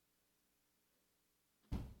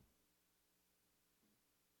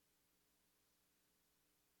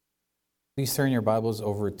Please turn your Bibles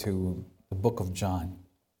over to the book of John.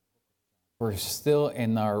 We're still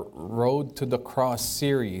in our Road to the Cross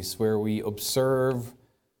series where we observe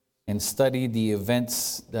and study the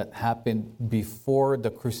events that happened before the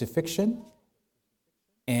crucifixion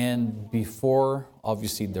and before,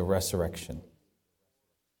 obviously, the resurrection.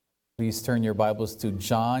 Please turn your Bibles to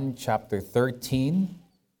John chapter 13.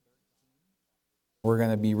 We're going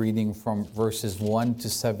to be reading from verses 1 to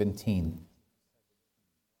 17.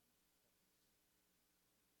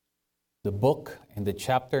 The book and the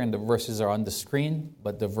chapter and the verses are on the screen,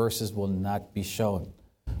 but the verses will not be shown.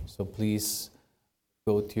 So please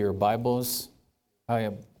go to your Bibles.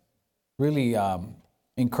 I really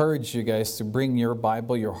encourage you guys to bring your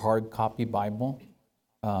Bible, your hard copy Bible,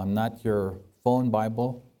 not your phone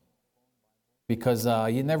Bible, because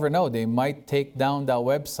you never know. They might take down that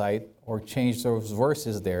website or change those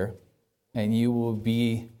verses there, and you will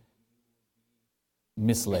be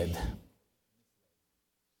misled.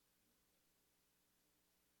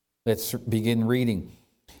 Let's begin reading.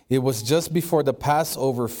 It was just before the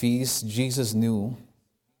Passover feast. Jesus knew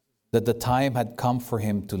that the time had come for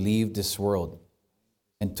him to leave this world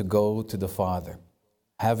and to go to the Father.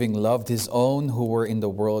 Having loved his own who were in the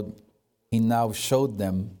world, he now showed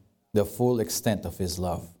them the full extent of his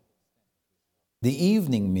love. The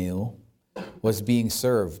evening meal was being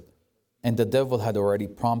served, and the devil had already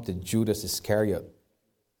prompted Judas Iscariot,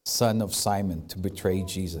 son of Simon, to betray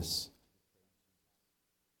Jesus.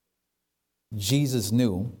 Jesus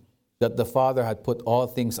knew that the Father had put all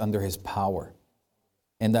things under his power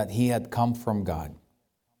and that he had come from God,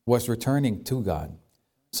 was returning to God.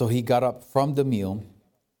 So he got up from the meal,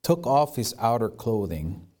 took off his outer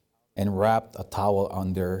clothing, and wrapped a towel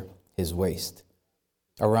around his waist.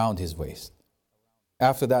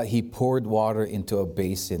 After that, he poured water into a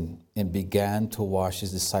basin and began to wash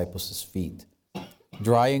his disciples' feet,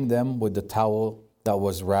 drying them with the towel that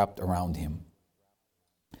was wrapped around him.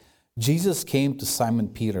 Jesus came to Simon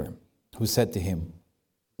Peter, who said to him,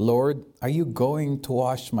 "Lord, are you going to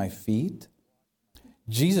wash my feet?"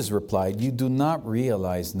 Jesus replied, "You do not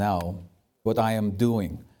realize now what I am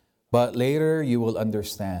doing, but later you will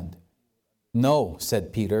understand." "No,"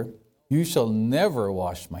 said Peter, "you shall never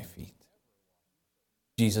wash my feet."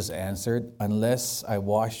 Jesus answered, "Unless I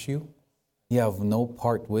wash you, you have no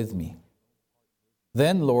part with me."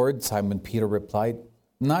 "Then, Lord," Simon Peter replied,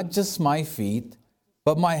 "not just my feet,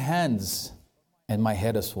 but my hands and my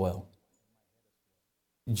head as well."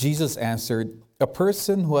 Jesus answered, "A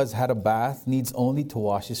person who has had a bath needs only to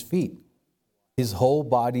wash his feet. His whole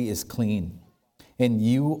body is clean, and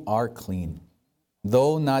you are clean,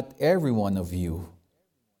 though not every one of you,"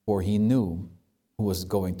 for he knew who was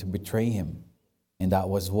going to betray him. And that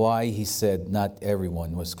was why he said not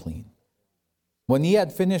everyone was clean. When he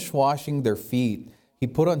had finished washing their feet, he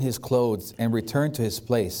put on his clothes and returned to his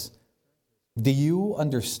place. "Do you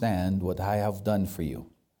understand what I have done for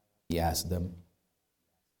you?" he asked them.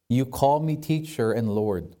 "You call me teacher and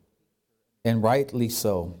Lord, and rightly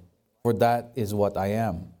so, for that is what I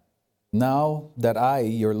am. Now that I,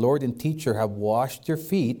 your Lord and teacher, have washed your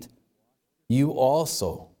feet, you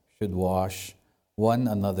also should wash one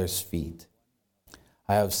another's feet.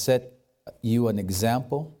 I have set you an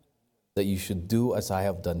example that you should do as I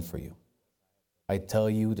have done for you. I tell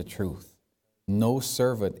you the truth. No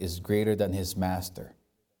servant is greater than his master,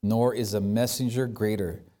 nor is a messenger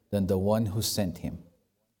greater than the one who sent him.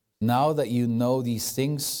 Now that you know these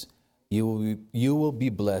things, you will be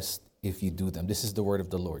blessed if you do them." This is the word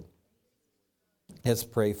of the Lord. Let's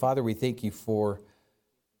pray. Father, we thank you for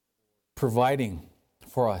providing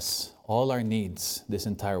for us all our needs this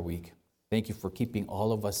entire week. Thank you for keeping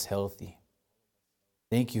all of us healthy.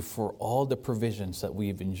 Thank you for all the provisions that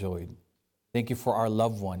we've enjoyed. Thank you for our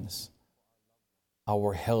loved ones,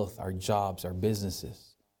 our health, our jobs, our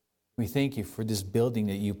businesses. We thank you for this building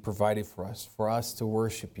that you provided for us to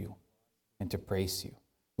worship you and to praise you.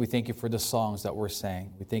 We thank you for the songs that were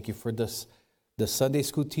sang. We thank you for the Sunday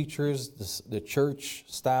school teachers, the church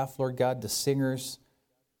staff, Lord God, the singers.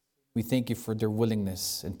 We thank you for their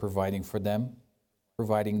willingness in providing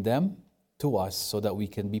them to us so that we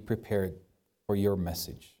can be prepared for your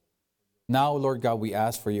message. Now, Lord God, we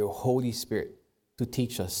ask for your Holy Spirit to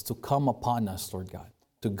teach us, to come upon us, Lord God,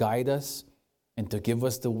 to guide us and to give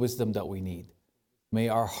us the wisdom that we need. May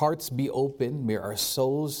our hearts be open. May our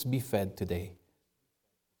souls be fed today.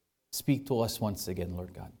 Speak to us once again,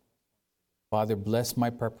 Lord God. Father, bless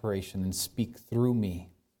my preparation and speak through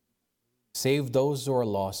me. Save those who are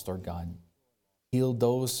lost, Lord God. Heal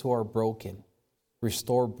those who are broken.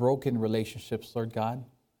 Restore broken relationships, Lord God,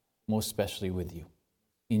 most especially with you.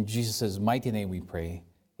 In Jesus' mighty name we pray.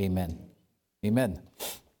 Amen. Amen.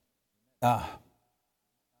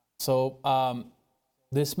 So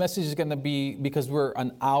this message is going to be, because we're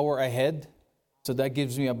an hour ahead, so that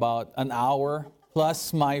gives me about an hour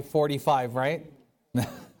plus my 45, right?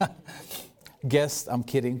 Guests, I'm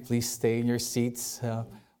kidding. Please stay in your seats.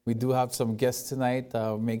 We do have some guests tonight.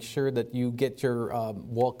 Make sure that you get your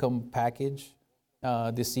welcome package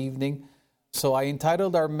this evening. So I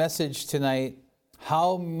entitled our message tonight,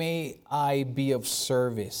 How May I Be of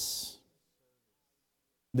Service?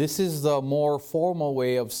 This is the more formal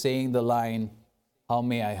way of saying the line, how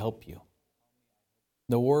may I help you?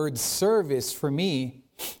 The word service for me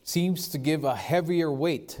seems to give a heavier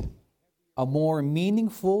weight, a more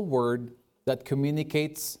meaningful word that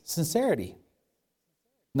communicates sincerity.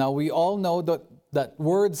 Now, we all know that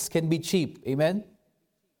words can be cheap. Amen?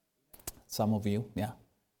 Some of you, yeah.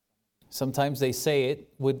 Sometimes they say it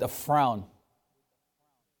with a frown.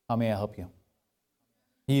 How may I help you?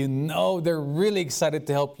 You know they're really excited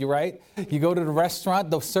to help you, right? You go to the restaurant,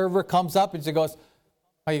 the server comes up and she goes,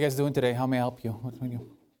 how are you guys doing today? How may I help you? What do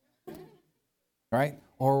you do? Right?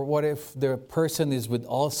 Or what if the person is with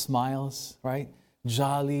all smiles, right?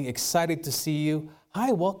 Jolly, excited to see you.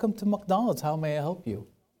 Hi, welcome to McDonald's. How may I help you?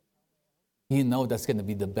 You know that's going to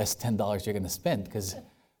be the best $10 you're going to spend, because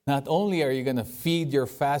not only are you going to feed your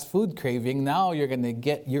fast food craving, now you're going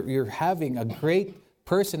to you're having a great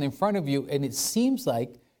person in front of you, and it seems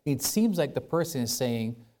like the person is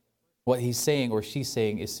saying what he's saying or she's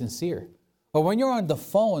saying is sincere. Or when you're on the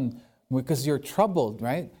phone because you're troubled,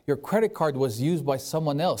 right? Your credit card was used by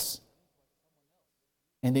someone else,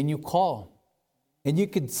 and then you call, and you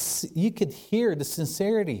could hear the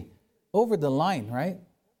sincerity over the line, right?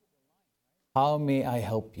 How may I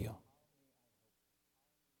help you?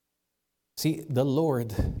 See, the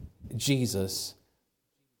Lord Jesus,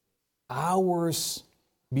 hours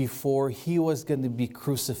before he was going to be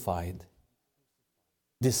crucified,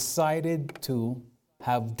 decided to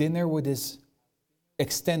have dinner with his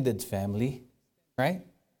extended family, right?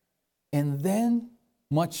 And then,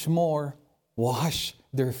 much more, wash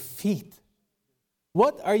their feet.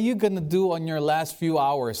 What are you going to do on your last few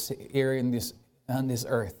hours here on this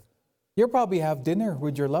earth? You'll probably have dinner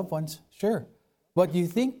with your loved ones, sure. But you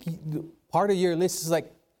think part of your list is like,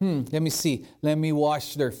 let me see, let me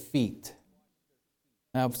wash their feet.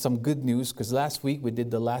 I have some good news, because last week we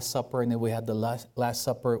did the Last Supper, and then we had the last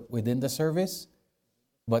Supper within the service.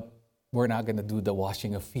 But we're not going to do the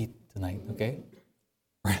washing of feet tonight, okay?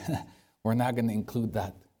 We're not going to include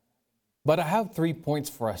that. But I have 3 points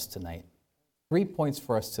for us tonight. 3 points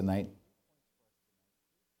for us tonight.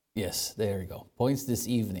 Yes, there you go. Points this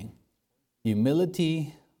evening.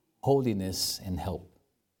 Humility, holiness, and help.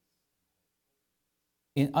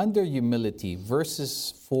 Under humility,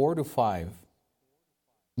 verses 4 to 5.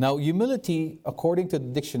 Now, humility, according to the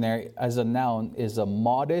dictionary, as a noun, is a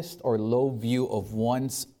modest or low view of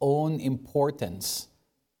one's own importance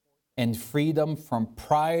and freedom from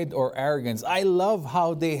pride or arrogance. I love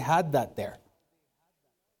how they had that there.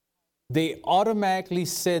 They automatically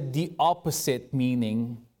said the opposite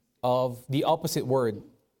meaning of the opposite word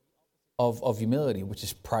of humility, which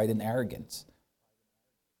is pride and arrogance.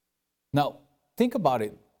 Now, think about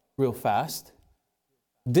it real fast.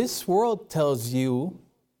 This world tells you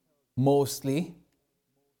mostly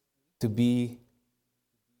to be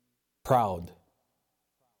proud,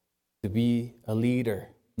 to be a leader,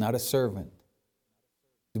 not a servant,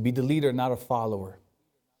 to be the leader, not a follower,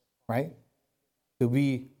 right? To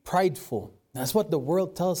be prideful. That's what the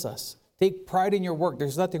world tells us. Take pride in your work.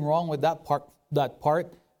 There's nothing wrong with that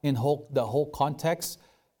part in the whole context,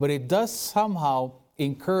 but it does somehow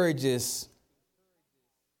encourages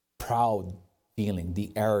proud feeling,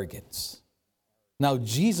 the arrogance. Now,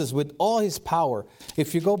 Jesus, with all his power,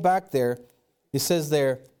 if you go back there, it says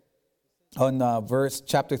there on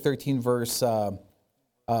chapter 13, verse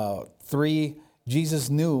 3, Jesus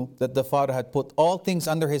knew that the Father had put all things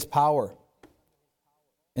under his power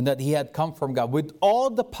and that he had come from God. With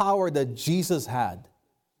all the power that Jesus had,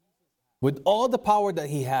 with all the power that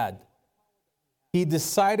he had, he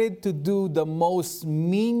decided to do the most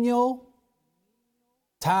menial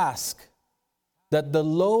task that the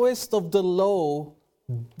lowest of the low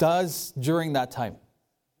does during that time.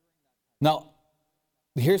 Now,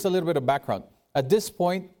 here's a little bit of background. At this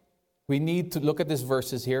point, we need to look at these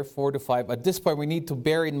verses here, 4 to 5. At this point, we need to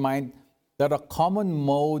bear in mind that a common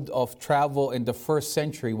mode of travel in the first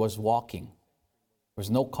century was walking. There was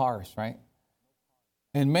no cars, right?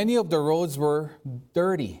 And many of the roads were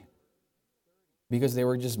dirty because they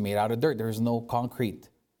were just made out of dirt. There was no concrete.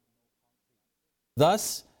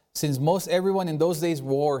 Thus, since most everyone in those days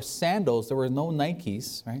wore sandals, there were no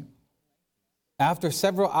Nikes, right? After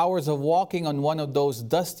several hours of walking on one of those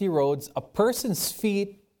dusty roads, a person's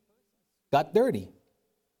feet got dirty.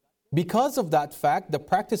 Because of that fact, the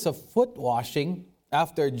practice of foot washing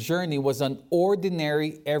after a journey was an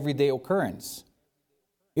ordinary, everyday occurrence.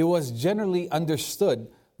 It was generally understood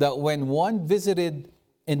that when one visited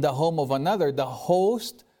in the home of another, the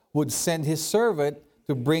host would send his servant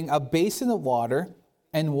to bring a basin of water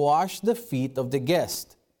and wash the feet of the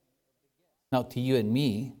guest. Now, to you and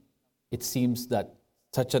me, it seems that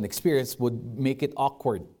such an experience would make it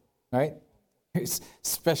awkward, right?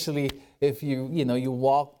 Especially if you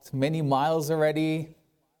walked many miles already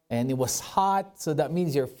and it was hot, so that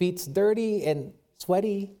means your feet's dirty and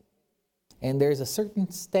sweaty and there's a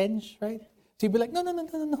certain stench, right? So you'd be like,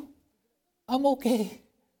 no, I'm okay.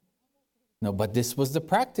 No, but this was the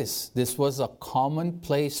practice. This was a common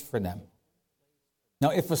place for them. Now,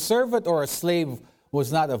 if a servant or a slave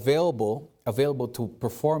was not available to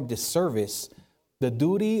perform this service, the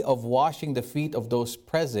duty of washing the feet of those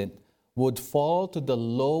present would fall to the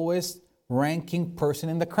lowest ranking person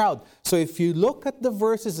in the crowd. So if you look at the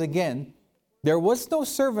verses again, there was no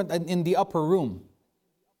servant in the upper room.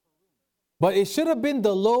 But it should have been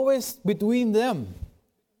the lowest between them.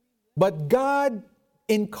 But God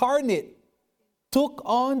incarnate took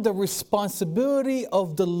on the responsibility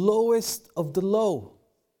of the lowest of the low.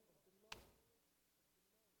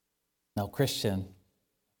 Now, Christian,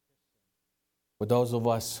 for those of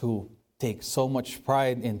us who take so much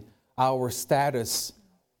pride in our status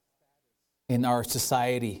in our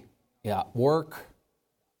society, work,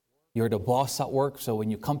 you're the boss at work, so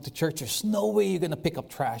when you come to church, there's no way you're going to pick up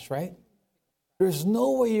trash, right? There's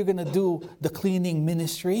no way you're going to do the cleaning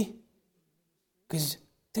ministry. Because,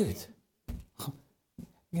 dude,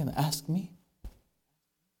 you're going to ask me,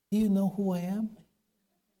 do you know who I am?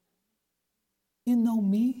 You know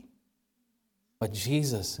me? But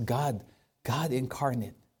Jesus, God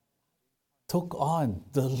incarnate, took on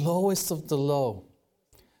the lowest of the low.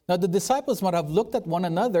 Now the disciples might have looked at one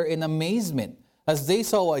another in amazement as they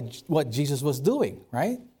saw what Jesus was doing,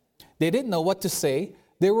 right? They didn't know what to say.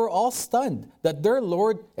 They were all stunned that their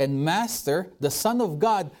Lord and Master, the Son of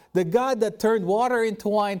God, the God that turned water into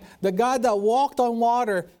wine, the God that walked on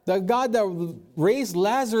water, the God that raised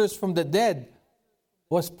Lazarus from the dead,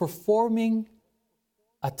 was performing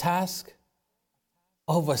a task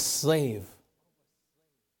of a slave.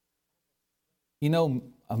 You know,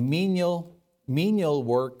 a menial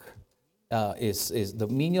work the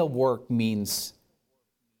menial work means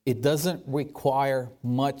it doesn't require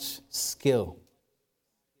much skill.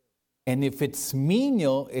 And if it's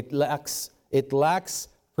menial, it lacks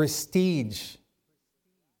prestige.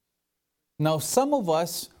 Now, some of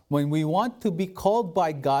us, when we want to be called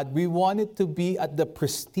by God, we want it to be at the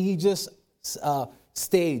prestigious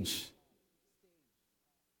stage.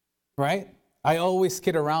 Right? I always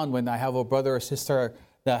kid around when I have a brother or sister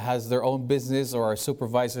that has their own business or are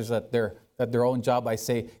supervisors at their own job. I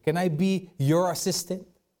say, can I be your assistant?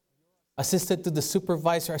 Assistant to the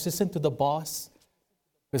supervisor, assistant to the boss?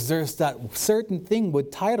 Because there's that certain thing with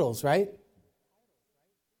titles, right?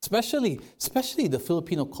 Especially the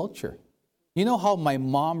Filipino culture. You know how my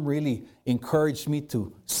mom really encouraged me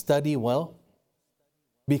to study well?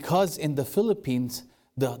 Because in the Philippines,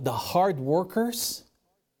 the hard workers,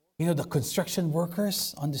 the construction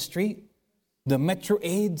workers on the street, the metro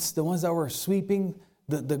aides, the ones that were sweeping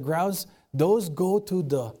the grounds, those go to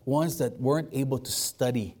the ones that weren't able to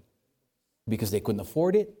study because they couldn't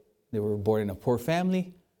afford it. They were born in a poor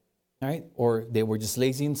family, right? Or they were just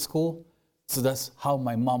lazy in school. So that's how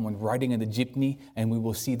my mom, when riding in the jeepney, and we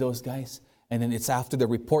will see those guys. And then it's after the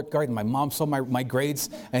report card, and my mom saw my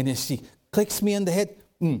grades, and then she clicks me on the head.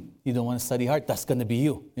 You don't want to study hard? That's going to be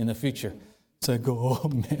you in the future. So I go, oh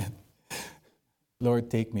man,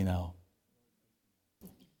 Lord, take me now.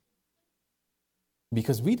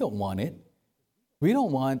 Because we don't want it. We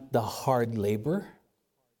don't want the hard labor.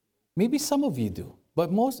 Maybe some of you do.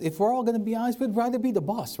 But if we're all going to be honest, we'd rather be the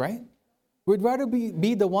boss, right? We'd rather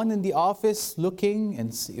be the one in the office looking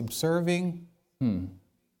and observing.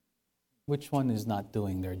 Which one is not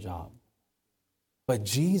doing their job? But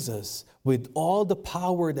Jesus, with all the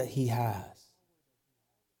power that he has,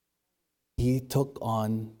 he took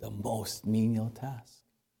on the most menial task.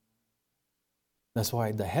 That's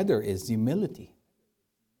why the header is humility.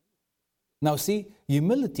 Now see,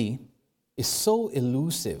 humility is so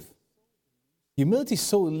elusive. Humility is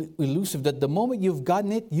so elusive that the moment you've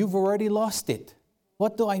gotten it, you've already lost it.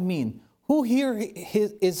 What do I mean? Who here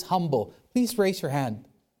is humble? Please raise your hand.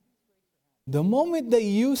 The moment that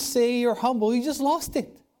you say you're humble, you just lost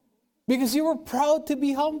it. Because you were proud to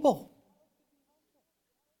be humble.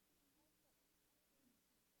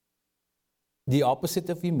 The opposite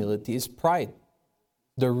of humility is pride.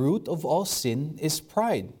 The root of all sin is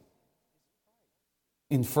pride.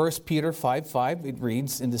 In 1 Peter 5:5, it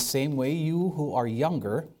reads, "In the same way, you who are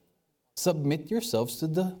younger, submit yourselves to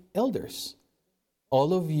the elders.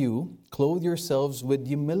 All of you, clothe yourselves with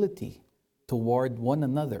humility toward one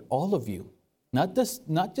another." All of you. Not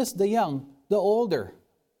just the young, the older.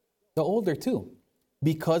 The older too.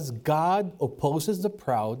 Because God opposes the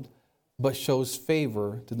proud, but shows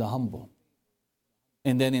favor to the humble.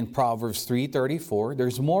 And then in Proverbs 3:34,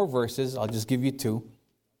 there's more verses. I'll just give you two.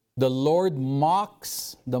 "The Lord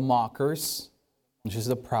mocks the mockers," which is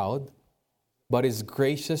the proud, "but is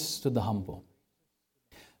gracious to the humble."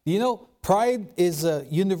 You know, pride is a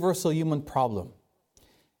universal human problem.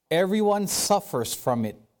 Everyone suffers from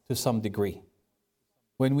it to some degree.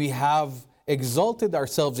 When we have exalted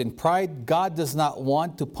ourselves in pride, God does not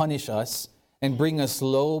want to punish us and bring us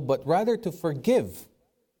low, but rather to forgive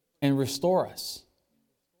and restore us.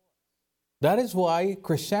 That is why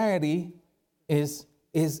Christianity is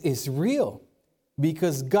real.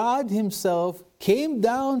 Because God Himself came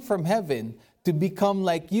down from heaven to become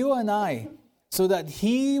like you and I, so that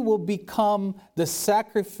He will become the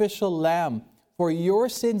sacrificial lamb for your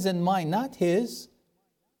sins and mine, not His.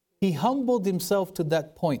 He humbled Himself to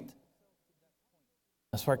that point.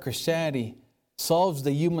 That's why Christianity solves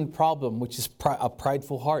the human problem, which is a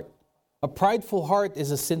prideful heart. A prideful heart is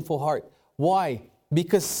a sinful heart. Why?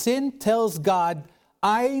 Because sin tells God,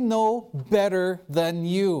 "I know better than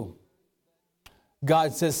you."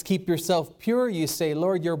 God says, "Keep yourself pure." You say,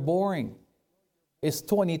 "Lord, you're boring." It's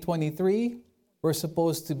 2023. We're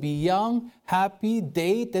supposed to be young, happy,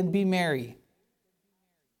 date, and be merry.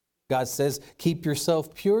 God says, "Keep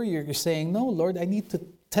yourself pure." You're saying, "No, Lord, I need to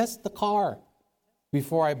test the car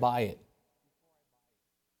before I buy it."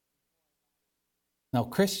 Now,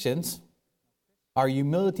 Christians, our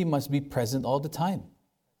humility must be present all the time.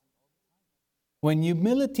 When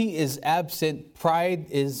humility is absent, pride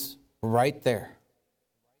is right there.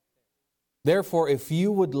 Therefore, if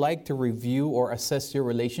you would like to review or assess your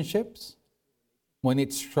relationships, when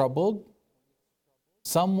it's troubled,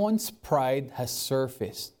 someone's pride has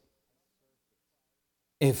surfaced.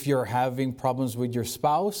 If you're having problems with your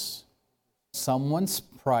spouse, someone's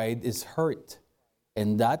pride is hurt.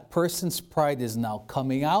 And that person's pride is now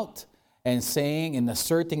coming out and saying and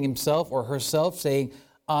asserting himself or herself, saying,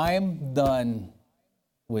 "I'm done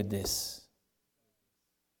with this."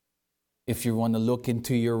 If you want to look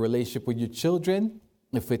into your relationship with your children,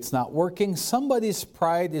 if it's not working, somebody's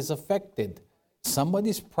pride is affected.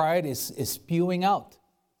 Somebody's pride is spewing out.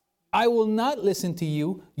 "I will not listen to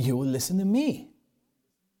you, you will listen to me."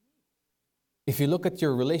 If you look at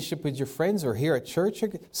your relationship with your friends or here at church,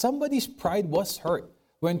 somebody's pride was hurt.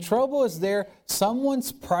 When trouble is there,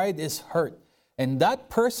 someone's pride is hurt. And that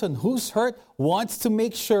person who's hurt wants to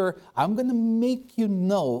make sure, "I'm going to make you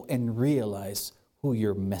know and realize who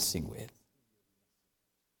you're messing with."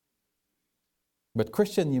 But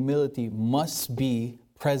Christian humility must be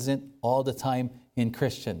present all the time in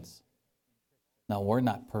Christians. Now, we're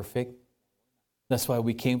not perfect. That's why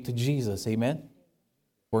we came to Jesus. Amen?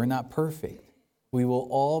 We're not perfect. We will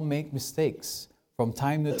all make mistakes from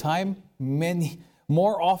time to time, many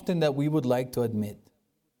more often than we would like to admit.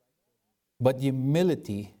 But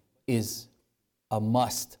humility is a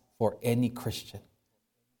must for any Christian.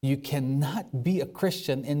 You cannot be a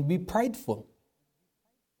Christian and be prideful.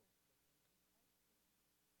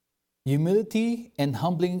 Humility and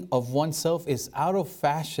humbling of oneself is out of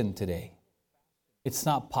fashion today. It's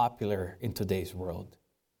not popular in today's world.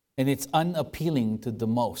 And it's unappealing to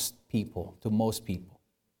most people.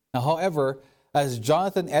 Now, however, as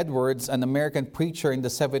Jonathan Edwards, an American preacher in the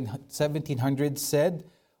 1700s said,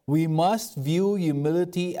 we must view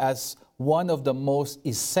humility as one of the most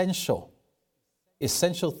essential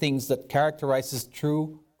things that characterizes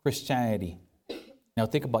true Christianity. Now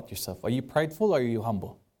think about yourself. Are you prideful or are you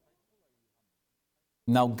humble?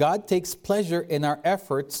 Now, God takes pleasure in our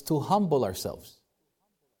efforts to humble ourselves.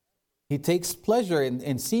 He takes pleasure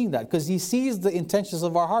in seeing that because He sees the intentions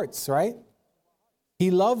of our hearts, right?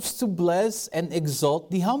 He loves to bless and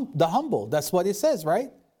exalt the humble. That's what it says,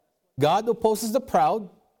 right? God opposes the proud,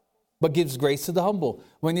 but gives grace to the humble.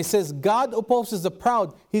 When He says God opposes the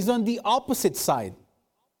proud, He's on the opposite side.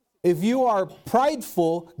 If you are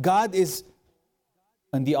prideful, God is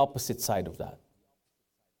on the opposite side of that.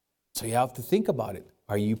 So you have to think about it.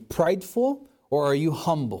 Are you prideful or are you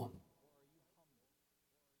humble?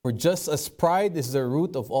 For just as pride is the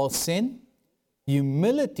root of all sin,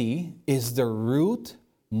 humility is the root,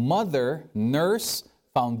 mother, nurse,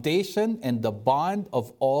 foundation, and the bond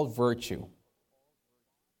of all virtue.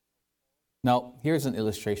 Now, here's an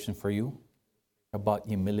illustration for you. about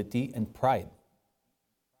humility and pride.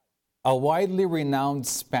 A widely renowned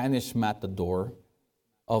Spanish matador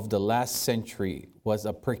of the last century was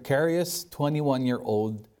a precarious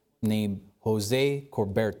 21-year-old named Jose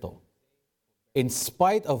Corberto. In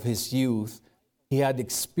spite of his youth, he had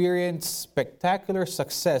experienced spectacular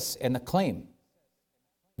success and acclaim.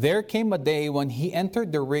 There came a day when he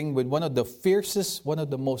entered the ring with one of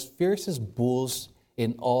the most fiercest bulls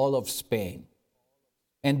in all of Spain.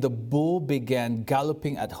 And the bull began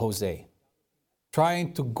galloping at Jose,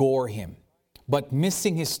 trying to gore him, but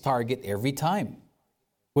missing his target every time.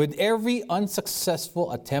 With every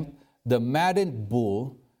unsuccessful attempt, the maddened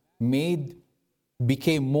bull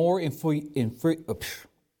became more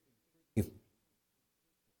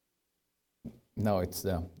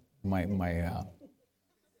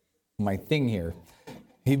my thing here.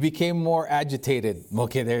 He became more agitated.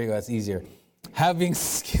 Okay, there you go. That's easier. Having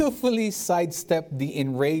skillfully sidestepped the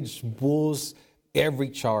enraged bull's every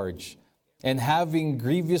charge, and having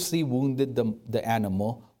grievously wounded the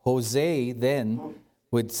animal, Jose then,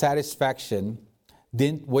 with satisfaction,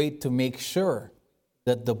 didn't wait to make sure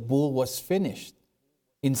that the bull was finished.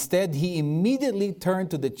 Instead, he immediately turned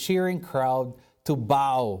to the cheering crowd to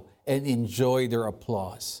bow and enjoy their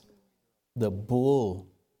applause. The bull,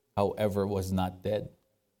 however, was not dead.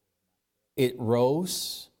 It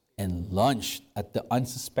rose and lunged at the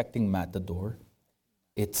unsuspecting matador,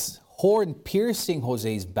 its horn piercing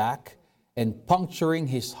Jose's back and puncturing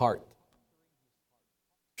his heart.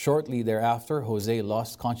 Shortly thereafter, Jose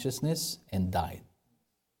lost consciousness and died.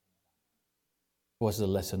 What's the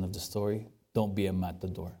lesson of the story? Don't be a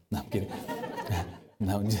matador. No, I'm kidding.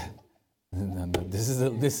 No. This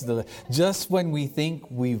is the. Just when we think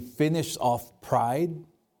we've finished off pride,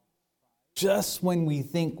 just when we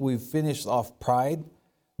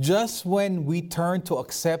turn to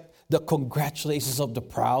accept the congratulations of the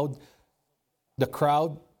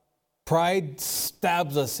crowd, pride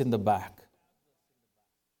stabs us in the back.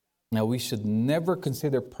 Now, we should never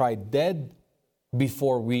consider pride dead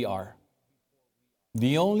before we are.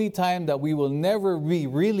 The only time that we will never be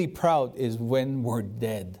really proud is when we're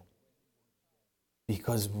dead.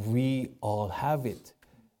 Because we all have it.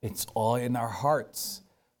 It's all in our hearts.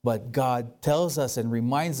 But God tells us and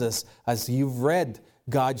reminds us, as you've read,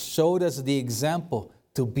 God showed us the example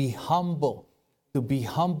to be humble. To be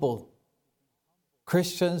humble.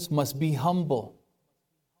 Christians must be humble.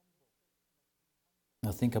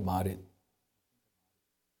 Now think about it.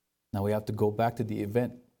 Now we have to go back to the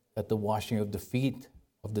event at the washing of the feet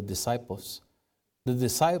of the disciples. The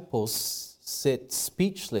disciples sit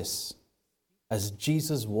speechless as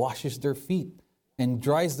Jesus washes their feet and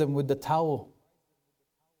dries them with the towel.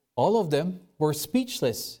 All of them were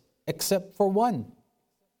speechless except for one.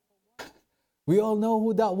 We all know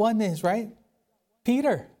who that one is, right?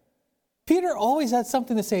 Peter. Peter always had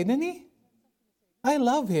something to say, didn't he? I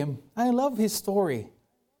love him. I love his story.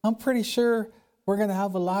 I'm pretty sure we're going to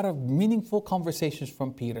have a lot of meaningful conversations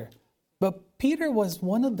from Peter. But Peter was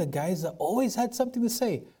one of the guys that always had something to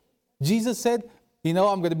say. Jesus said, I'm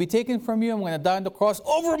going to be taken from you. I'm going to die on the cross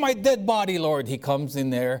over my dead body, Lord. He comes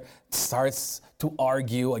in there, starts to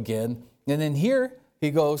argue again. And then here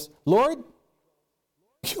he goes, Lord,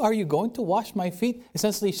 are you going to wash my feet?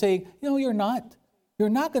 Essentially saying, you're not. You're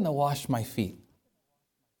not going to wash my feet.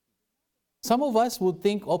 Some of us would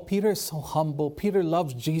think, Peter is so humble. Peter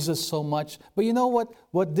loves Jesus so much. But you know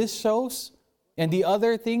what this shows? And the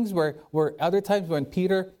other things were other times when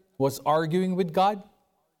Peter was arguing with God,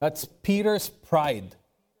 that's Peter's pride.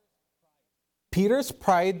 Peter's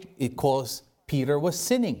pride equals Peter was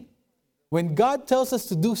sinning. When God tells us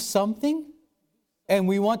to do something and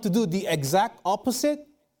we want to do the exact opposite,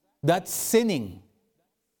 that's sinning.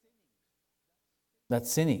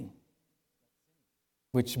 That's sinning.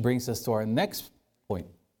 Which brings us to our next point,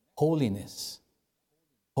 holiness.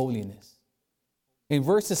 Holiness. In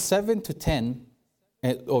verses 7 to 10,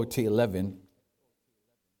 or to 11,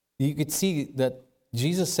 you could see that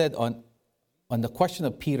Jesus said on the question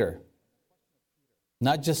of Peter,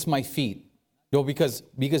 not just my feet. No, because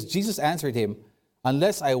Jesus answered him,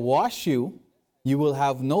 unless I wash you, you will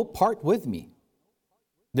have no part with me.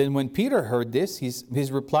 Then when Peter heard this,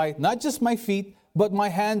 his reply, not just my feet, but my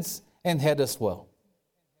hands and head as well.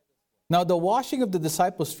 Now, the washing of the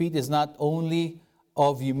disciples' feet is not only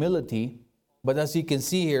of humility, but as you can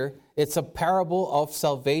see here, it's a parable of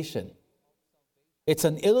salvation. It's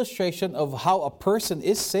an illustration of how a person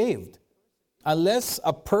is saved. Unless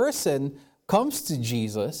a person comes to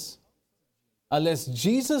Jesus, unless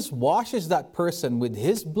Jesus washes that person with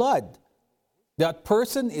his blood, that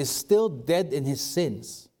person is still dead in his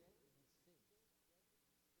sins.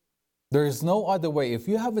 There is no other way. If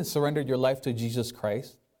you haven't surrendered your life to Jesus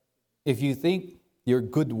Christ, if you think your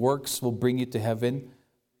good works will bring you to heaven,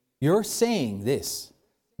 you're saying this,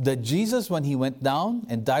 that Jesus, when he went down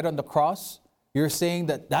and died on the cross, you're saying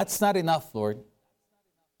that that's not enough, Lord.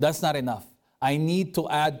 That's not enough. I need to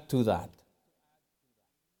add to that.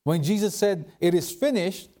 When Jesus said, it is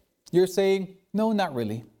finished, you're saying, no, not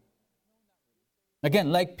really.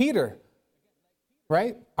 Again, like Peter,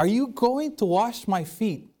 right? Are you going to wash my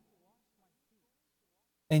feet?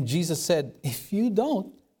 And Jesus said, if you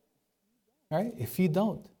don't, right? If you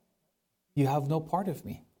don't, you have no part of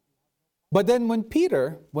me. But then when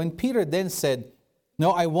Peter then said,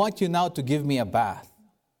 no, I want you now to give me a bath,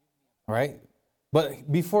 right? But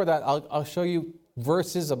before that, I'll show you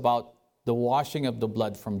verses about the washing of the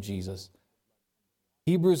blood from Jesus.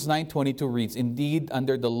 Hebrews 9:22 reads, indeed,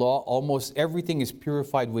 under the law, almost everything is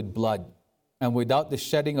purified with blood, and without the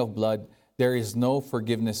shedding of blood, there is no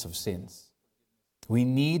forgiveness of sins. We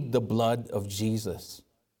need the blood of Jesus.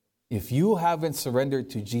 If you haven't surrendered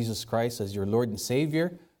to Jesus Christ as your Lord and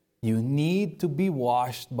Savior, you need to be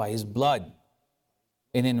washed by His blood.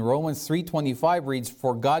 And in Romans 3:25 reads,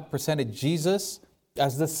 for God presented Jesus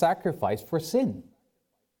as the sacrifice for sin.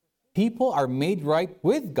 People are made right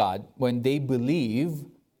with God when they believe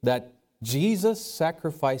that Jesus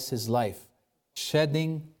sacrificed His life,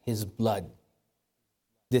 shedding His blood.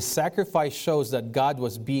 This sacrifice shows that God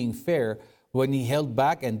was being fair when He held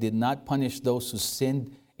back and did not punish those who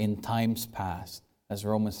sinned in times past, as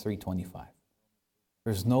Romans 3:25.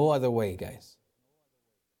 There's no other way, guys.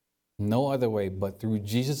 No other way but through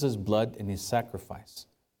Jesus' blood and His sacrifice.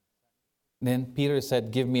 Then Peter said,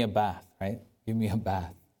 give me a bath, right? Give me a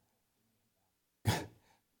bath.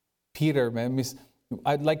 Peter, man,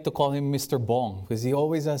 I'd like to call him Mr. Bong because he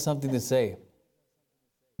always has something to say.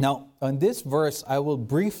 Now, on this verse, I will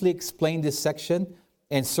briefly explain this section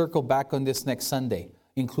and circle back on this next Sunday,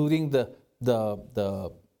 including the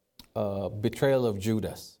betrayal of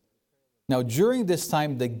Judas. Now, during this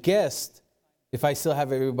time, the guest, if I still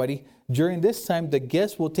have everybody, during this time, the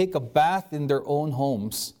guests will take a bath in their own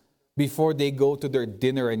homes before they go to their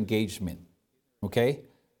dinner engagement. Okay?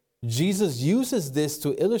 Jesus uses this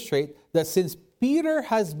to illustrate that since Peter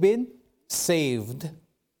has been saved,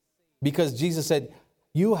 because Jesus said,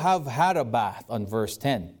 you have had a bath on verse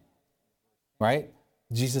 10, right?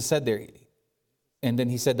 Jesus said there, and then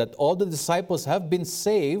he said that all the disciples have been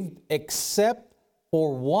saved except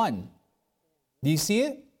for one. Do you see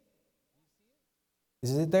it?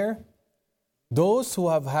 Is it there? Those who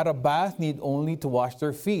have had a bath need only to wash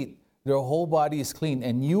their feet. Their whole body is clean,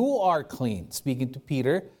 and you are clean, speaking to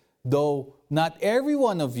Peter, though not every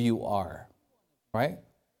one of you are, right?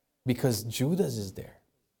 Because Judas is there.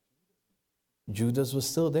 Judas was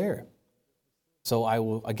still there. So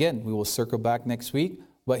we will circle back next week.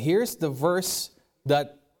 But here's the verse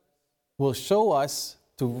that will show us,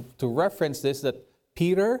 to reference this, that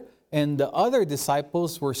Peter and the other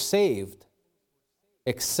disciples were saved,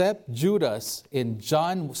 except Judas in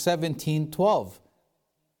John 17:12.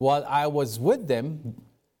 While I was with them,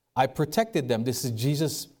 I protected them. This is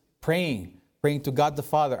Jesus praying to God the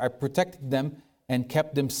Father. I protected them and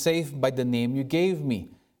kept them safe by the name you gave me.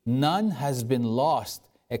 None has been lost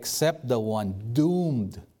except the one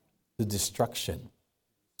doomed to destruction,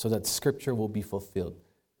 so that Scripture will be fulfilled.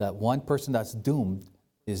 That one person that's doomed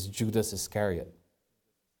is Judas Iscariot.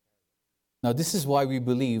 Now, this is why we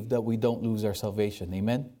believe that we don't lose our salvation.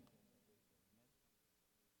 Amen?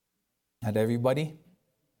 Not everybody?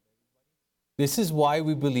 This is why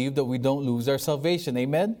we believe that we don't lose our salvation.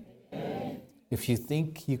 Amen? Amen? If you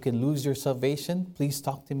think you can lose your salvation, please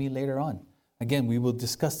talk to me later on. Again, we will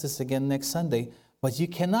discuss this again next Sunday. But you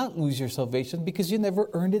cannot lose your salvation because you never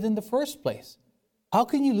earned it in the first place. How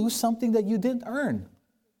can you lose something that you didn't earn?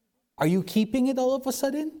 Are you keeping it all of a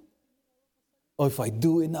sudden? Oh, if I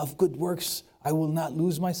do enough good works, I will not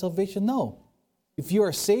lose my salvation. No. If you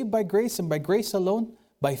are saved by grace and by grace alone,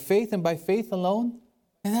 by faith and by faith alone,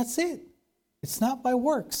 and that's it. It's not by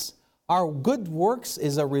works. Our good works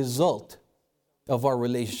is a result of our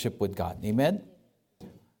relationship with God. Amen?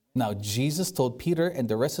 Now, Jesus told Peter and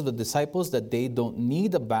the rest of the disciples that they don't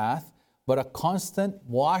need a bath, but a constant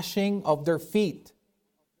washing of their feet.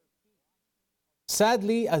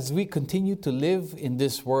 Sadly, as we continue to live in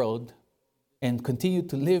this world and continue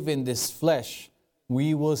to live in this flesh,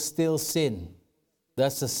 we will still sin.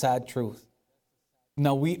 That's the sad truth.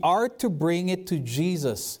 Now, we are to bring it to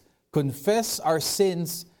Jesus, confess our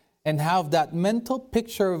sins, and have that mental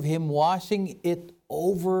picture of Him washing it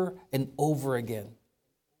over and over again.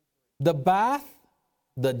 The bath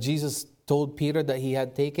that Jesus told Peter that he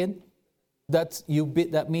had taken,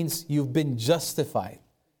 that means you've been justified.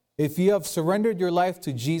 If you have surrendered your life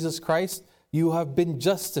to Jesus Christ, you have been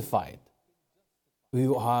justified.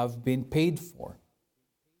 You have been paid for.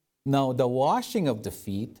 Now, the washing of the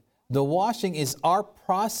feet, the washing is our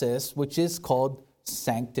process, which is called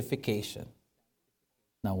sanctification.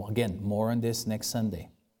 Now, again, more on this next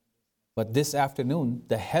Sunday. But this afternoon,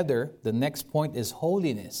 the next point is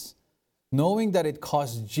holiness. Knowing that it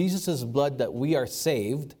costs Jesus' blood that we are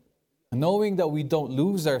saved, knowing that we don't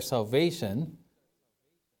lose our salvation,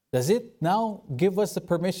 does it now give us the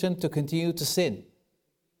permission to continue to sin?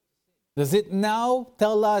 Does it now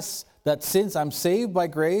tell us that since I'm saved by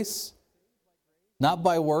grace, not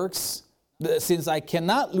by works, since I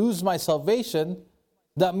cannot lose my salvation,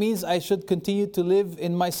 that means I should continue to live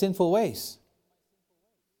in my sinful ways?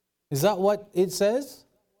 Is that what it says?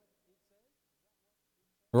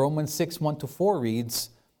 Romans 6, 1-4 reads,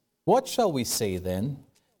 "What shall we say then?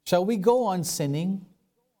 Shall we go on sinning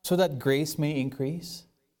so that grace may increase?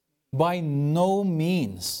 By no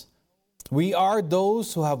means. We are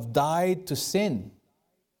those who have died to sin.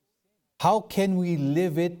 How can we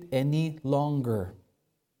live it any longer?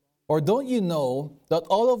 Or don't you know that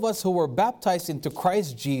all of us who were baptized into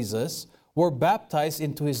Christ Jesus were baptized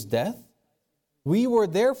into his death? We were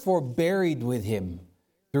therefore buried with him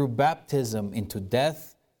through baptism into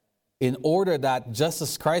death, in order that just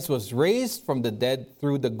as Christ was raised from the dead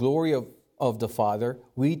through the glory of the Father,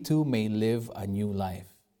 we too may live a new life."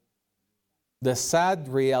 The sad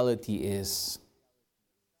reality is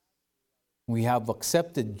we have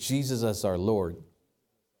accepted Jesus as our Lord,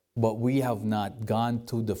 but we have not gone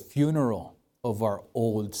to the funeral of our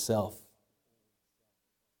old self.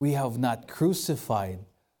 We have not crucified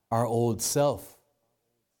our old self.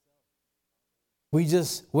 We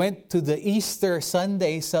just went to the Easter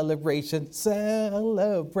Sunday celebration.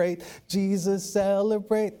 Celebrate, Jesus,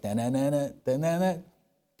 celebrate. Da-na-na-na, da-na-na.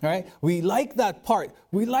 All right? We like that part.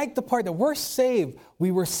 We like the part that we're saved. We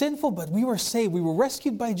were sinful, but we were saved. We were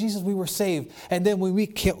rescued by Jesus. We were saved. And then when we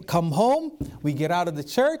come home, we get out of the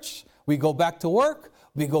church. We go back to work.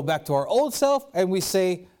 We go back to our old self. And we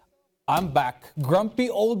say, I'm back. Grumpy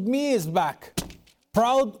old me is back.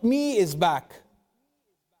 Proud me is back.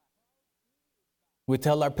 We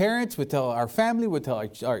tell our parents, we tell our family, we tell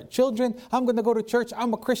our children, I'm going to go to church.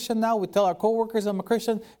 I'm a Christian now. We tell our coworkers, I'm a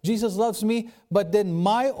Christian. Jesus loves me. But then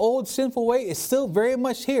my old sinful way is still very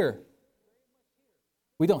much here.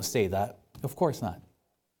 We don't say that. Of course not.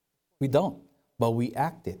 We don't. But we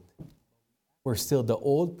act it. We're still the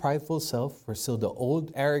old prideful self. We're still the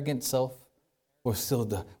old arrogant self. We're still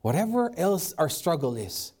the whatever else our struggle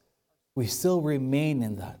is. We still remain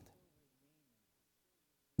in that.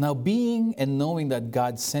 Now, being and knowing that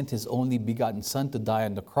God sent his only begotten Son to die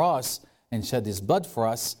on the cross and shed his blood for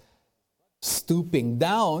us, stooping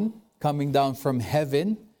down, coming down from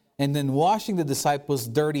heaven, and then washing the disciples'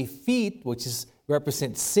 dirty feet, which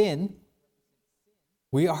represents sin,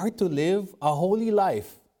 we are to live a holy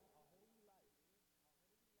life.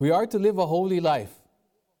 We are to live a holy life.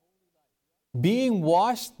 Being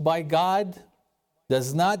washed by God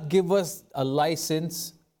does not give us a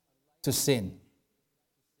license to sin.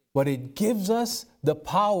 But it gives us the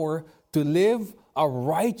power to live a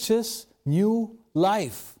righteous new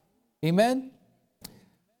life. Amen?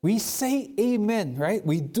 We say amen, right?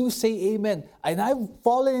 We do say amen. And I've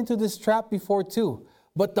fallen into this trap before too.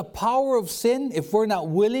 But the power of sin, if we're not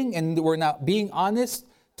willing and we're not being honest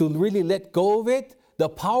to really let go of it, the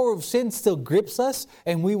power of sin still grips us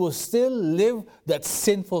and we will still live that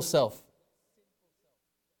sinful self.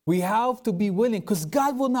 We have to be willing because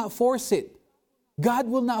God will not force it. God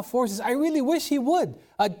will not force us. I really wish he would.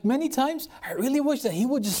 Many times, I really wish that he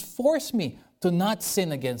would just force me to not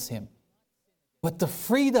sin against him. But the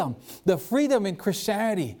freedom in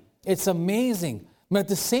Christianity, it's amazing. But at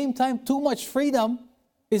the same time, too much freedom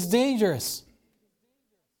is dangerous.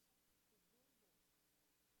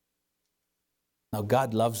 Now,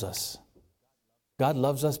 God loves us. God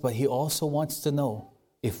loves us, but he also wants to know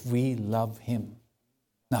if we love him.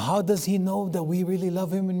 Now, how does he know that we really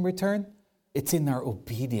love him in return? It's in our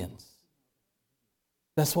obedience.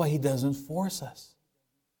 That's why he doesn't force us.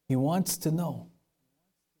 He wants to know,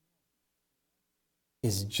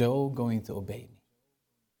 is Joe going to obey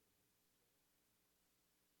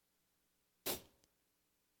me?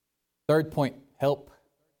 Third point, help.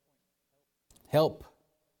 Help.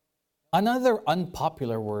 Another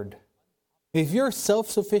unpopular word. If you're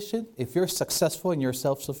self-sufficient, if you're successful and you're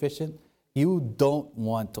self-sufficient, you don't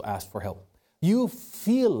want to ask for help. You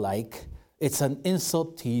feel like it's an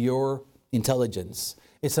insult to your intelligence.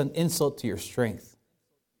 It's an insult to your strength.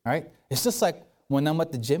 All right? It's just like when I'm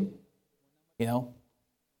at the gym, when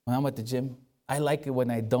I'm at the gym, I like it when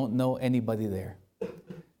I don't know anybody there.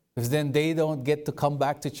 Because then they don't get to come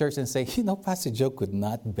back to church and say, Pastor Joe could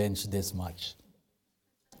not bench this much.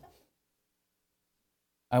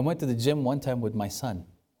 I went to the gym one time with my son,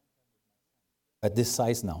 at this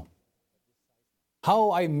size now.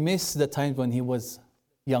 How I miss the times when he was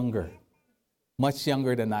younger, much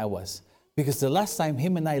younger than I was. Because the last time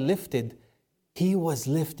him and I lifted, he was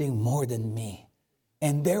lifting more than me.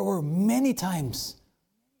 And there were many times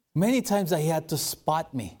that he had to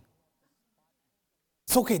spot me.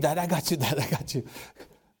 It's okay, Dad, I got you, Dad, I got you.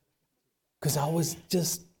 Because I was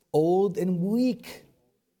just old and weak.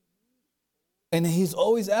 And he's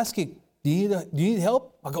always asking, do you need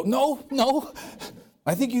help? I go, no.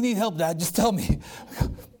 I think you need help, Dad. Just tell me.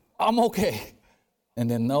 I'm okay.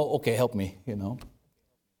 And then, no, okay, help me,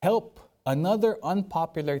 Help, another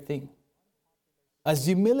unpopular thing. As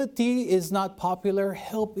humility is not popular,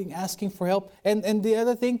 helping, asking for help. And the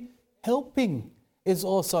other thing, helping is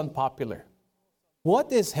also unpopular.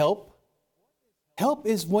 What is help? Help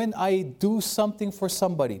is when I do something for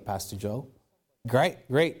somebody, Pastor Joe.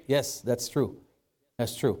 Great. Yes, that's true.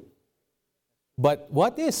 That's true. But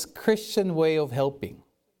what is Christian way of helping?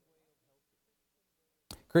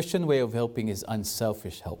 Christian way of helping is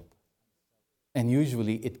unselfish help. And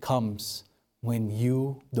usually it comes when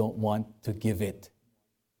you don't want to give it.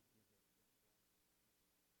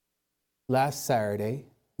 Last Saturday,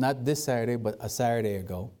 not this Saturday, but a Saturday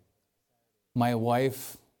ago, my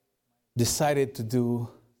wife decided to do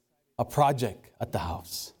a project at the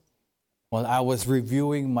house. Well, I was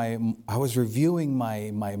reviewing my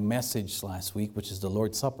message last week, which is the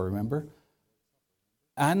Lord's Supper, remember?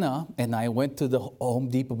 Anna and I went to the Home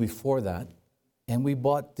Depot before that, and we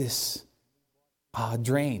bought this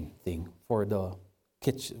drain thing for the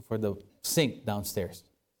kitchen, for the sink downstairs.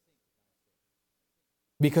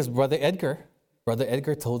 Because Brother Edgar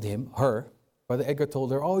told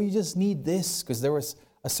her, oh, you just need this, because there was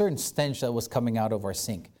a certain stench that was coming out of our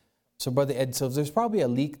sink. So Brother Ed says, there's probably a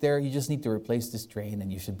leak there. You just need to replace this drain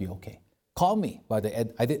and you should be okay. Call me, Brother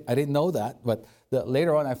Ed. I didn't know that, but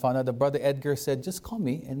later on I found out that Brother Edgar said, just call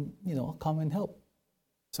me and, I'll come and help.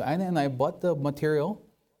 So Anna and I bought the material.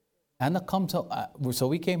 Anna comes home. So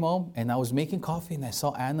we came home and I was making coffee and I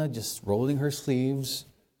saw Anna just rolling her sleeves.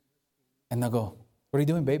 And I go, what are you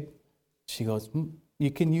doing, babe? She goes, you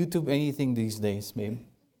can YouTube anything these days, babe.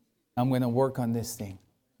 I'm going to work on this thing.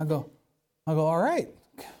 I go, all right,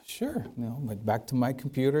 sure. Went back to my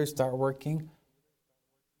computer, start working.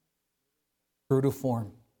 True to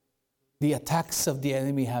form. The attacks of the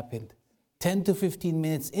enemy happened. 10 to 15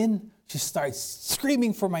 minutes in, she starts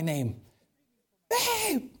screaming for my name.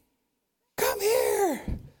 Babe, come here.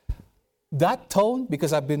 That tone,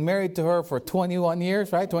 because I've been married to her for 21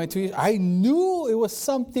 years, right? 22 years. I knew it was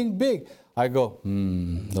something big. I go,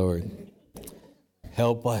 Lord,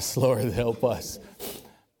 help us, Lord, help us.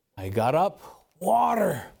 I got up,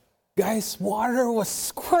 water. Guys, water was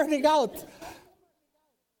squirting out.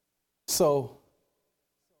 So,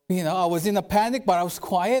 I was in a panic, but I was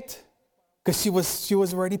quiet because she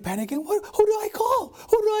was already panicking. Who do I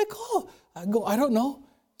call? I go, I don't know.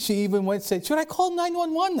 She even went and said, should I call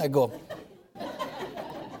 911? I go,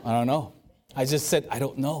 I don't know. I just said, I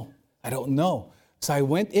don't know. So I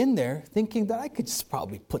went in there thinking that I could just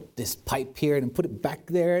probably put this pipe here and put it back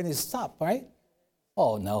there and it stopped, right?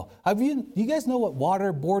 Oh no. You guys know what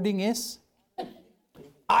waterboarding is?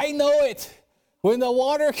 I know it. When the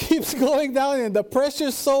water keeps going down and the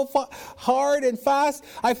pressure's so hard and fast,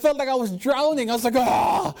 I felt like I was drowning. I was like,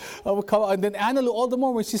 I would come out. And then Anna, all the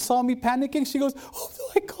more, when she saw me panicking, she goes, who do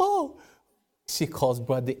I call? She calls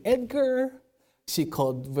Brother Edgar.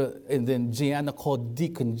 And then Gianna called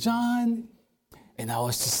Deacon John. And I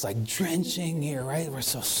was just like drenching here, right? We're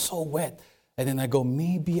so wet. And then I go,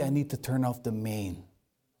 maybe I need to turn off the main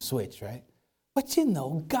switch, right? But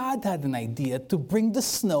God had an idea to bring the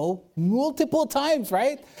snow multiple times,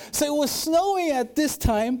 right? So it was snowing at this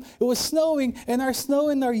time. It was snowing, and our snow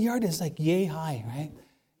in our yard is like yay high, right?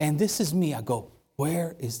 And this is me. I go,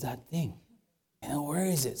 where is that thing? Where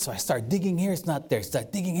is it? So I start digging here, it's not there.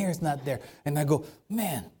 Start digging here, it's not there. And I go,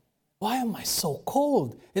 man, why am I so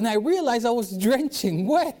cold? And I realized I was drenching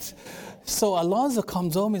wet. So Alonzo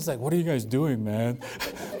comes home, he's like, what are you guys doing, man?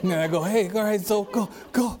 And I go, hey, all right, so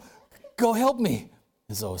go help me.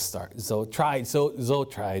 And Zoe tried. So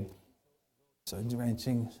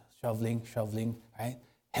drenching, shoveling, right?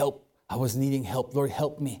 Help. I was needing help. Lord,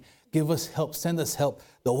 help me. Give us help. Send us help.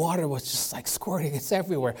 The water was just like squirting. It's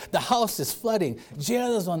everywhere. The house is flooding.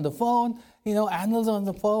 Gianna's on the phone. Anna's on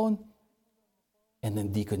the phone. And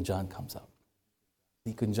then Deacon John comes up.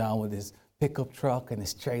 Deacon John with his pickup truck and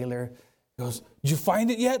his trailer. He goes, did you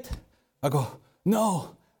find it yet? I go,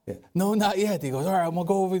 no. No, not yet. He goes, all right, I'm going to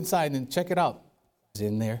go over inside and check it out. He's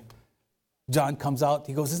in there. John comes out.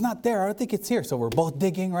 He goes, it's not there. I don't think it's here. So we're both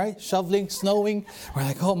digging, right? Shoveling, snowing. We're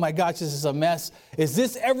like, oh my gosh, this is a mess. Is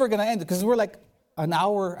this ever going to end? Because we're like an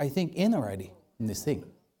hour, I think, in already in this thing.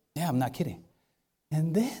 Yeah, I'm not kidding.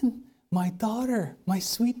 And then my daughter, my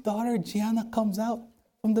sweet daughter, Gianna, comes out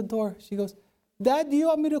from the door. She goes, Dad, do you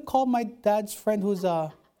want me to call my dad's friend who's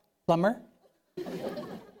a plumber?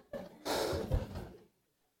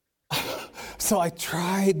 So I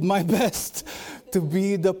tried my best to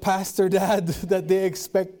be the pastor dad that they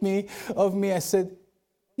expect of me. I said,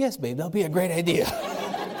 yes, babe, that'll be a great idea.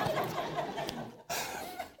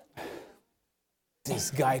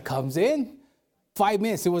 This guy comes in, 5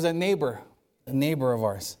 minutes. It was a neighbor of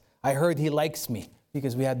ours. I heard he likes me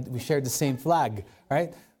because we shared the same flag,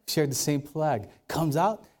 right? Shared the same flag. Comes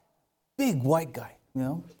out, big white guy,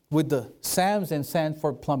 with the Sam's and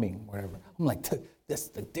Sanford Plumbing, whatever. I'm like, that's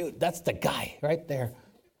the dude, that's the guy right there.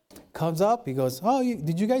 Comes up, he goes, oh,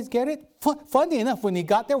 did you guys get it? Funny enough, when he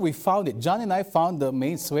got there, we found it. John and I found the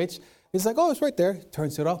main switch. He's like, oh, it's right there.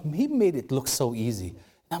 Turns it off. He made it look so easy.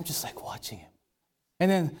 And I'm just like watching him.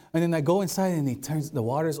 And then I go inside and he turns the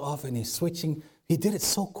water's off and he's switching. He did it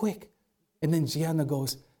so quick. And then Gianna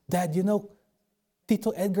goes, Dad, Tito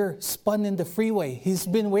Edgar spun in the freeway. He's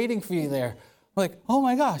been waiting for you there. I'm like, oh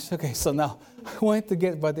my gosh. Okay, so now I went to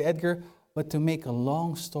get Brother Edgar, but to make a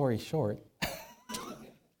long story short,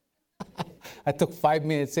 I took 5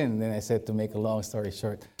 minutes in, and then I said to make a long story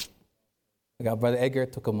short. I got Brother Edgar,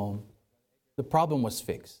 took him home. The problem was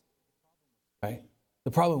fixed, right?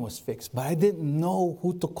 The problem was fixed, but I didn't know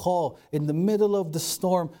who to call in the middle of the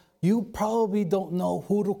storm. You probably don't know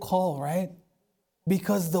who to call, right?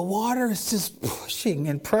 Because the water is just pushing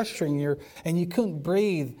and pressuring you, and you couldn't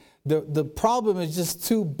breathe. The problem is just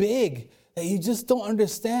too big that you just don't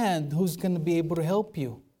understand who's going to be able to help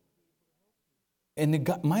you. And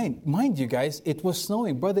mind you guys, it was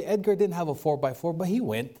snowing. Brother Edgar didn't have a 4x4, but he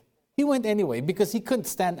went. He went anyway because he couldn't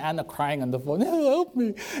stand Anna crying on the phone, help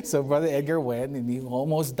me. So Brother Edgar went and he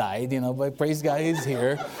almost died, but praise God he's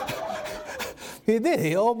here. He did.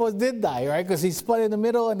 He almost did die, right? Because he spun in the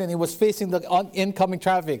middle and then he was facing the incoming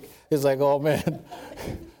traffic. It's like, oh man,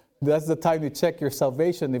 that's the time to check your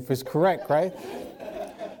salvation if it's correct, right?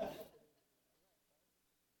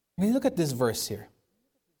 I mean, look at this verse here.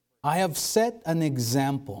 I have set an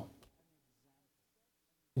example.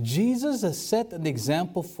 Jesus has set an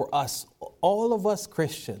example for us, all of us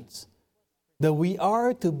Christians, that we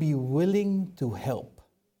are to be willing to help.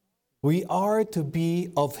 We are to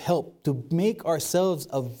be of help, to make ourselves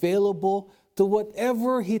available to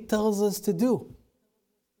whatever He tells us to do.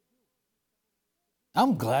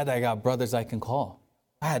 I'm glad I got brothers I can call.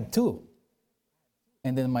 I had two.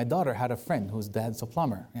 And then my daughter had a friend whose dad's a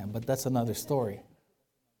plumber. Yeah, but that's another story.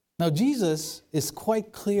 Now, Jesus is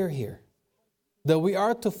quite clear here that we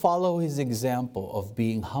are to follow His example of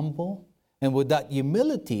being humble, and with that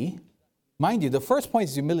humility, mind you, the first point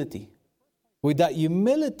is humility. With that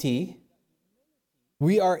humility,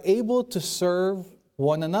 we are able to serve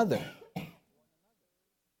one another.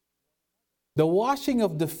 The washing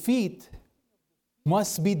of the feet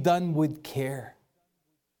must be done with care.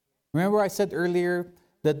 Remember I said earlier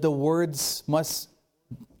that the words must,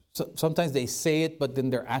 sometimes they say it, but then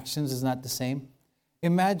their actions is not the same.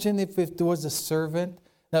 Imagine if there was a servant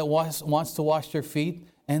that wants to wash your feet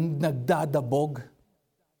and nagdadabog,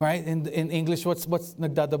 right? In English, what's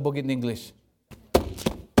nagdadabog in English?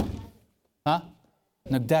 Huh?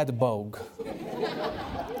 Nagdadabog.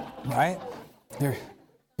 Right?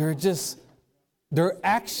 Their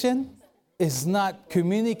action is not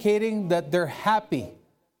communicating that they're happy.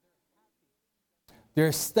 They're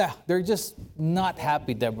just not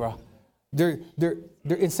happy, Deborah. They're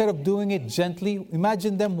instead of doing it gently,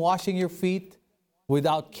 imagine them washing your feet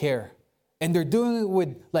without care. And they're doing it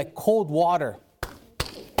with like cold water.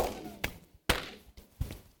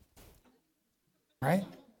 Right?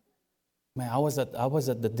 Man, I was at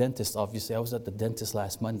the dentist, obviously. I was at the dentist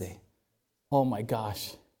last Monday. Oh my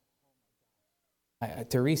gosh.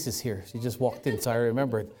 Therese is here. She just walked in, so I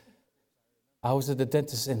remembered. I was at the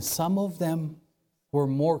dentist, and some of them were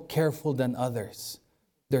more careful than others.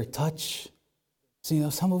 Their touch. So,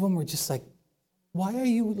 some of them were just like, why are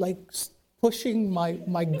you like pushing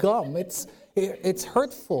my gum? It's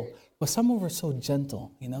hurtful. But some of them were so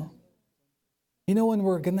gentle, when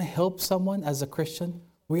we're going to help someone as a Christian,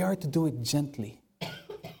 we are to do it gently.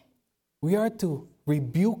 We are to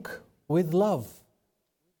rebuke with love.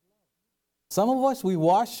 Some of us, we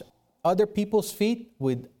wash other people's feet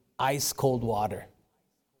with ice cold water.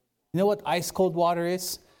 You know what ice cold water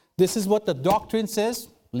is? This is what the doctrine says.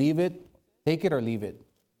 Leave it, take it or leave it.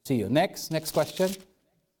 It's to you. Next question.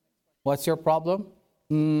 What's your problem?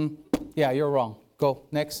 Yeah, you're wrong. Go.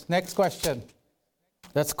 Next question.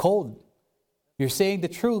 That's cold. You're saying the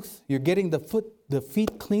truth. You're getting the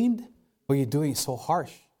feet cleaned, but you're doing it so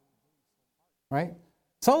harsh. Right?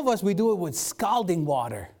 Some of us, we do it with scalding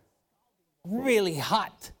water. Really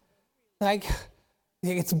hot. Like,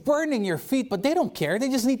 it's burning your feet, but they don't care. They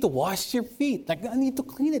just need to wash your feet. Like, I need to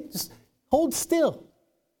clean it. Just hold still.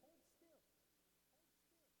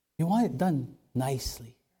 You want it done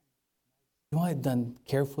nicely. You want it done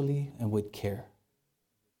carefully and with care.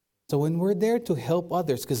 So when we're there to help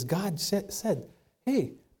others, because God said,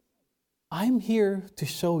 hey, I'm here to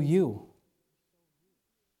show you.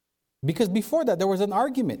 Because before that, there was an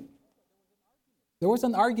argument.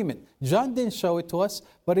 John didn't show it to us,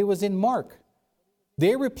 but it was in Mark.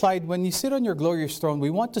 They replied, when you sit on your glorious throne, we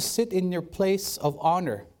want to sit in your place of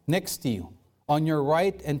honor next to you, on your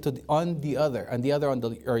right and on the other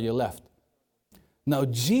on your left. Now,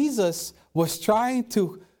 Jesus was trying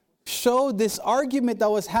to show this argument that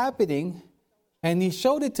was happening, and he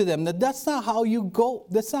showed it to them. That's not how you go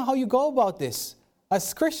about this.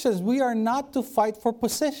 As Christians, we are not to fight for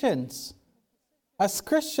positions. As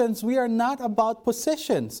Christians, we are not about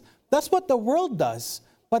positions. That's what the world does.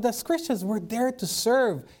 But as Christians, we're there to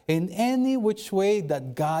serve in any which way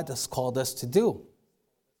that God has called us to do.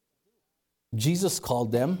 Jesus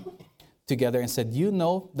called them together and said, you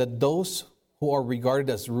know that those who are regarded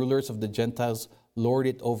as rulers of the Gentiles lord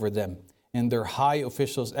it over them, and their high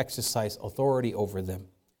officials exercise authority over them.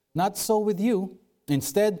 Not so with you.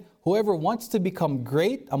 Instead, whoever wants to become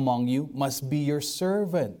great among you must be your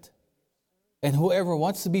servant. And whoever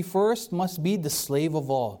wants to be first must be the slave of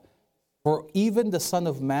all. For even the Son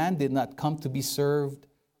of Man did not come to be served,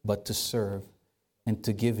 but to serve, and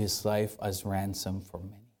to give his life as ransom for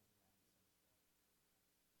many.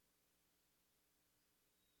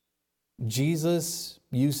 Jesus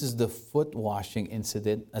uses the foot washing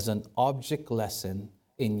incident as an object lesson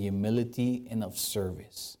in humility and of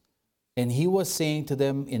service. And he was saying to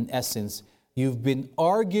them, in essence, you've been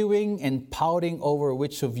arguing and pouting over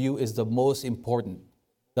which of you is the most important,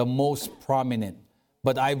 the most prominent.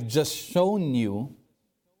 But I've just shown you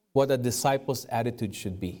what a disciple's attitude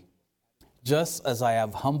should be. Just as I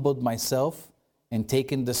have humbled myself and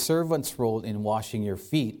taken the servant's role in washing your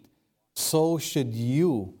feet, so should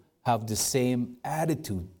you have the same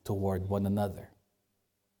attitude toward one another.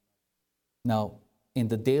 Now, in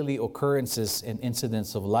the daily occurrences and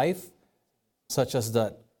incidents of life, such as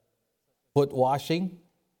the foot washing,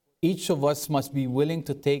 each of us must be willing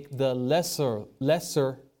to take the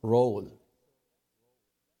lesser role,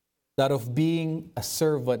 that of being a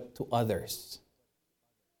servant to others.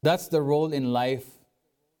 That's the role in life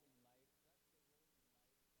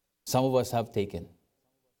some of us have taken.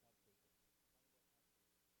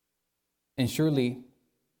 And surely,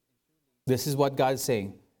 this is what God is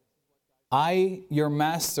saying. I, your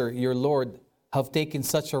master, your Lord, have taken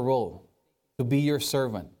such a role to be your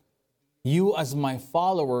servant. You, as my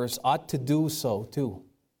followers, ought to do so too.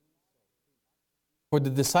 For the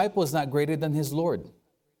disciple is not greater than his Lord.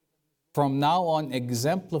 From now on,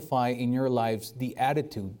 exemplify in your lives the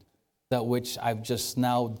attitude that which I've just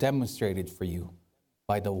now demonstrated for you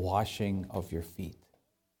by the washing of your feet.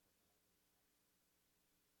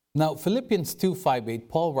 Now, Philippians 2:5-8,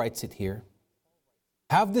 Paul writes it here.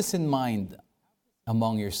 Have this in mind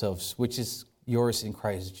among yourselves, which is yours in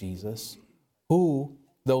Christ Jesus, who,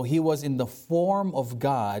 though he was in the form of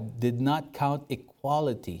God, did not count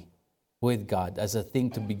equality with God as a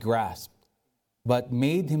thing to be grasped, but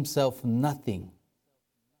made himself nothing,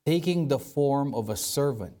 taking the form of a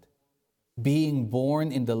servant, being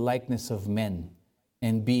born in the likeness of men,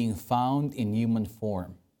 and being found in human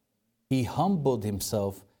form. He humbled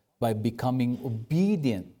himself by becoming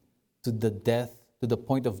obedient to the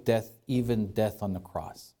point of death, even death on the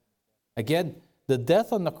cross. Again, the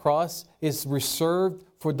death on the cross is reserved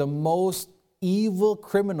for the most evil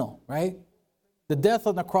criminal, right? The death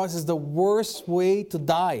on the cross is the worst way to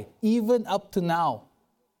die, even up to now.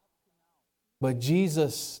 But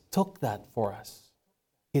Jesus took that for us.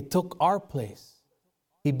 He took our place.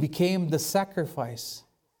 He became the sacrifice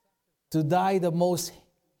to die the most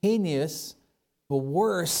heinous, the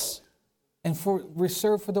worst, and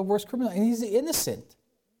reserved for the worst criminal. And he's innocent.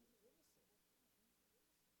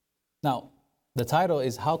 Now, the title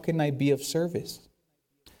is, How Can I Be of Service?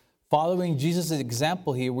 Following Jesus'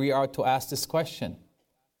 example here, we are to ask this question.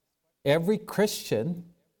 Every Christian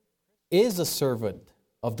is a servant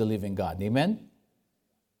of the living God. Amen?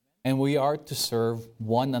 And we are to serve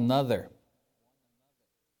one another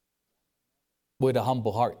with a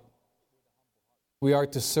humble heart. We are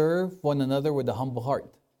to serve one another with a humble heart.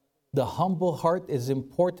 the humble heart is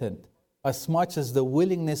important as much as the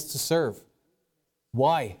willingness to serve.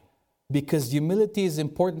 Why? Because humility is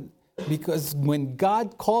important. Because when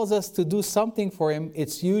God calls us to do something for Him,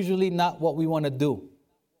 it's usually not what we want to do.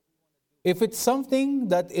 If it's something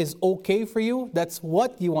that is okay for you, that's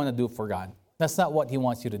what you want to do for God. That's not what He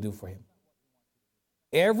wants you to do for Him.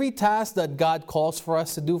 Every task that God calls for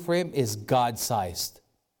us to do for Him is God-sized.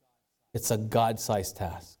 It's a God-sized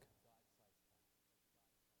task.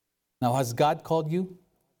 Now, has God called you?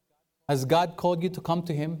 Has God called you to come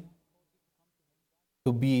to Him?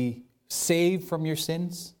 To be saved from your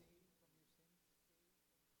sins?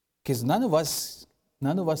 Because none of us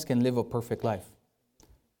can live a perfect life.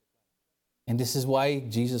 And this is why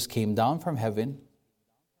Jesus came down from heaven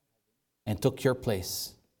and took your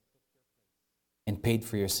place and paid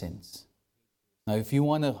for your sins. Now, if you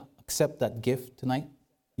want to accept that gift tonight,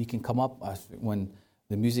 you can come up when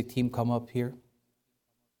the music team come up here,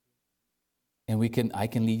 and I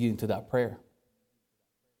can lead you into that prayer.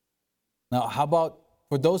 Now, how about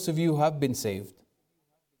for those of you who have been saved?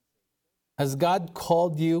 Has God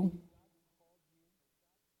called you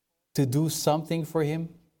to do something for Him,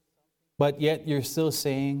 but yet you're still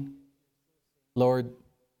saying, Lord,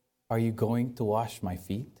 are you going to wash my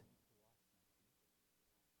feet?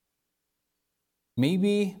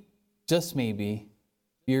 Maybe, just maybe,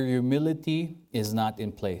 your humility is not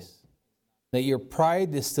in place. That your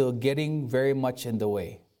pride is still getting very much in the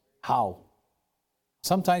way. How?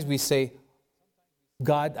 Sometimes we say,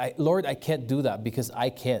 Lord, I can't do that because I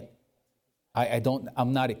can't.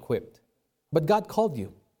 I'm not equipped. But God called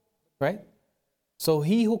you, right? So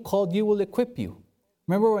He who called you will equip you.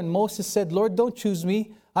 Remember when Moses said, Lord, don't choose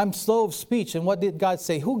me. I'm slow of speech. And what did God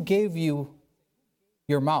say? Who gave you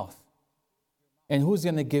your mouth? And who's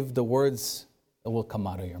going to give the words that will come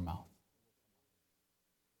out of your mouth?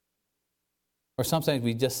 Or sometimes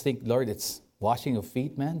we just think, Lord, it's washing of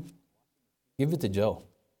feet, man. Give it to Joe.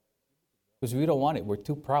 Because we don't want it. We're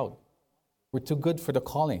too proud. We're too good for the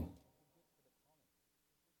calling.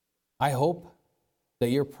 I hope that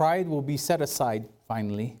your pride will be set aside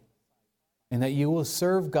finally, and that you will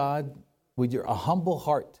serve God with a humble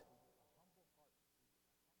heart,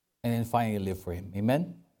 and then finally live for Him.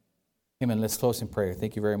 Amen? Amen. Let's close in prayer.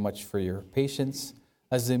 Thank you very much for your patience.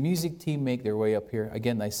 As the music team make their way up here,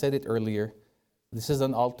 again, I said it earlier, this is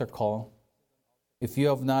an altar call. If you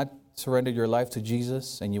have not surrendered your life to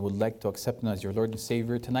Jesus and you would like to accept Him as your Lord and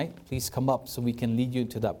Savior tonight, please come up so we can lead you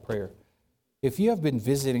into that prayer. If you have been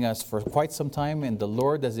visiting us for quite some time and the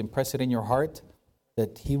Lord has impressed it in your heart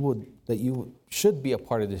that you should be a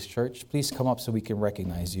part of this church, please come up so we can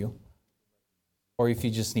recognize you. Or if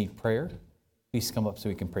you just need prayer, please come up so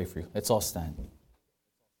we can pray for you. Let's all stand.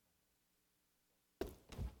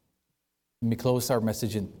 Let me close our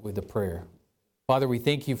message with a prayer. Father, we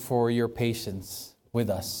thank you for your patience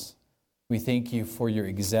with us. We thank you for your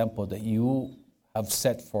example that you have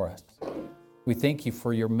set for us. We thank you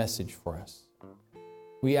for your message for us.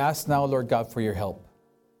 We ask now, Lord God, for your help.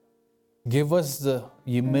 Give us the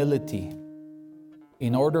humility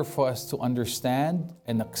in order for us to understand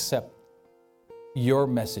and accept your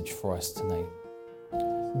message for us tonight.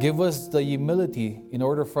 Give us the humility in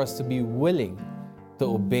order for us to be willing to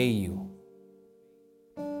obey you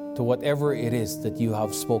to whatever it is that you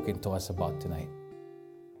have spoken to us about tonight.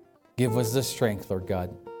 Give us the strength, Lord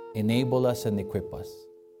God. Enable us and equip us.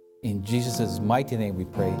 In Jesus' mighty name we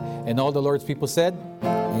pray. And all the Lord's people said,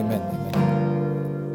 Amen. Amen.